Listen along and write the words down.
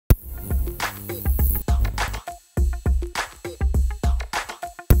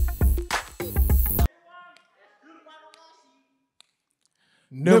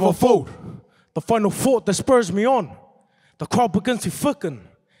Never fold. The final thought that spurs me on. The crowd begins to thicken.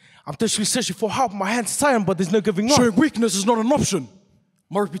 I'm desperately searching for help. My hands tired, but there's no giving up. Showing weakness is not an option.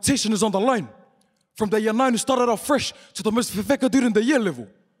 My reputation is on the line. From the year 9 who started out fresh to the most viveka dude in the year level.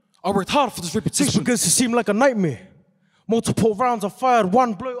 I worked hard for this reputation. This begins to seem like a nightmare. Multiple rounds are fired,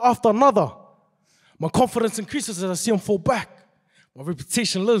 one blow after another. My confidence increases as I see him fall back. My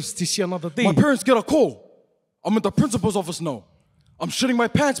reputation lives to see another day. My parents get a call. I'm in the principal's office now. I'm shitting my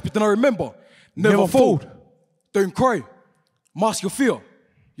pants, but then I remember. Never fold. Don't cry. Mask your fear.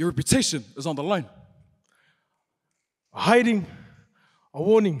 Your reputation is on the line. Hiding, a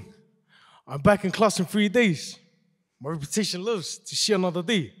warning. I'm back in class in 3 days. My reputation lives to see another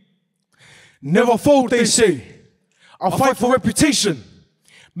day. Never fold, they say. I'll fight for reputation.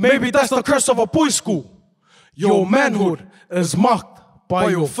 Maybe that's the curse of a boys' school. Your manhood is marked by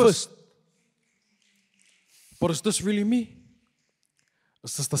your fist. But is this really me?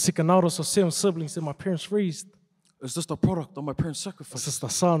 Is this the second-oldest of 7 siblings that my parents raised? Is this the product of my parents' sacrifice? Is this the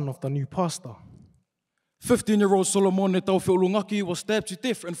son of the new pastor? 15-year-old Solomon Netauwhi'ulungaki was stabbed to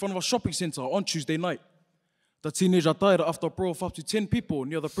death in front of a shopping centre on Tuesday night. The teenager died after a brawl of up to 10 people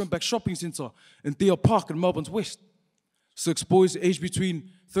near the Brimback Shopping Centre in Deer Park in Melbourne's west. 6 boys aged between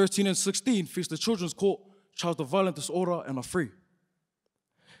 13 and 16 face the Children's Court, charged with violent disorder, and are free.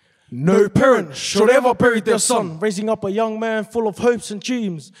 No parent should ever bury their son, raising up a young man full of hopes and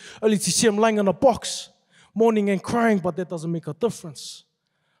dreams, only to see him lying in a box, mourning and crying, but that doesn't make a difference.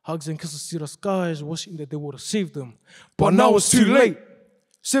 Hugs and kisses to the skies, wishing that they would have saved him. But now it's too late.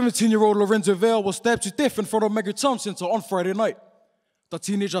 17-year-old Lorenzo Vale was stabbed to death in front of Maggie Town Centre on Friday night. The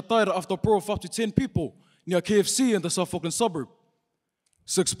teenager died after a brawl of up to 10 people near KFC in the South Auckland suburb.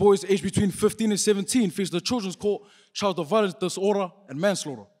 6 boys aged between 15 and 17 faced the Children's Court, charged with violent disorder and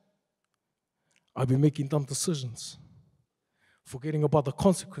manslaughter. I've been making dumb decisions, forgetting about the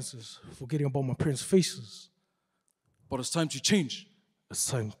consequences, forgetting about my parents' faces. But it's time to change. It's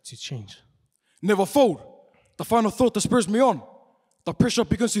time to change. Never fold. The final thought that spurs me on. The pressure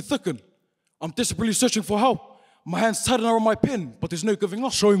begins to thicken. I'm desperately searching for help. My hands tighten around my pen, but there's no giving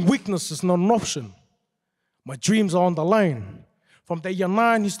up. Showing weakness is not an option. My dreams are on the line. From the year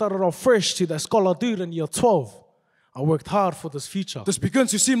 9, you started off fresh to that scholar dude in year 12. I worked hard for this future. This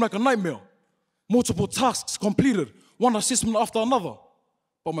begins to seem like a nightmare. Multiple tasks completed, one assessment after another.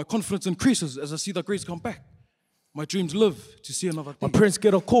 But my confidence increases as I see the grades come back. My dreams live to see another day. My parents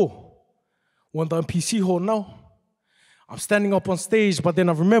get a call. When they're in PC hall now. I'm standing up on stage, but then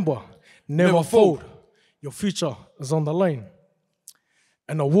I remember, never fold. Your future is on the line.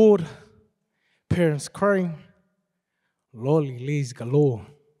 An award, parents crying, lolly lays galore.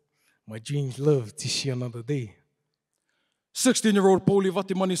 My dreams live to see another day. 16-year-old Pauli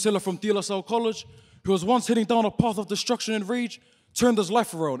Vatimani Salle from Salle College, who was once heading down a path of destruction and rage, turned his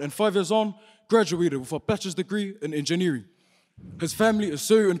life around and 5 years on, graduated with a bachelor's degree in engineering. His family is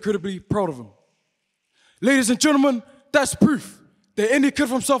so incredibly proud of him. Ladies and gentlemen, that's proof that any kid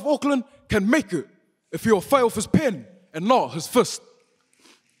from South Auckland can make it if he'll fight with his pen and not his fist.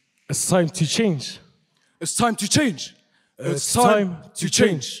 It's time to change. It's time to change. It's time to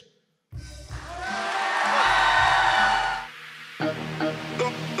change.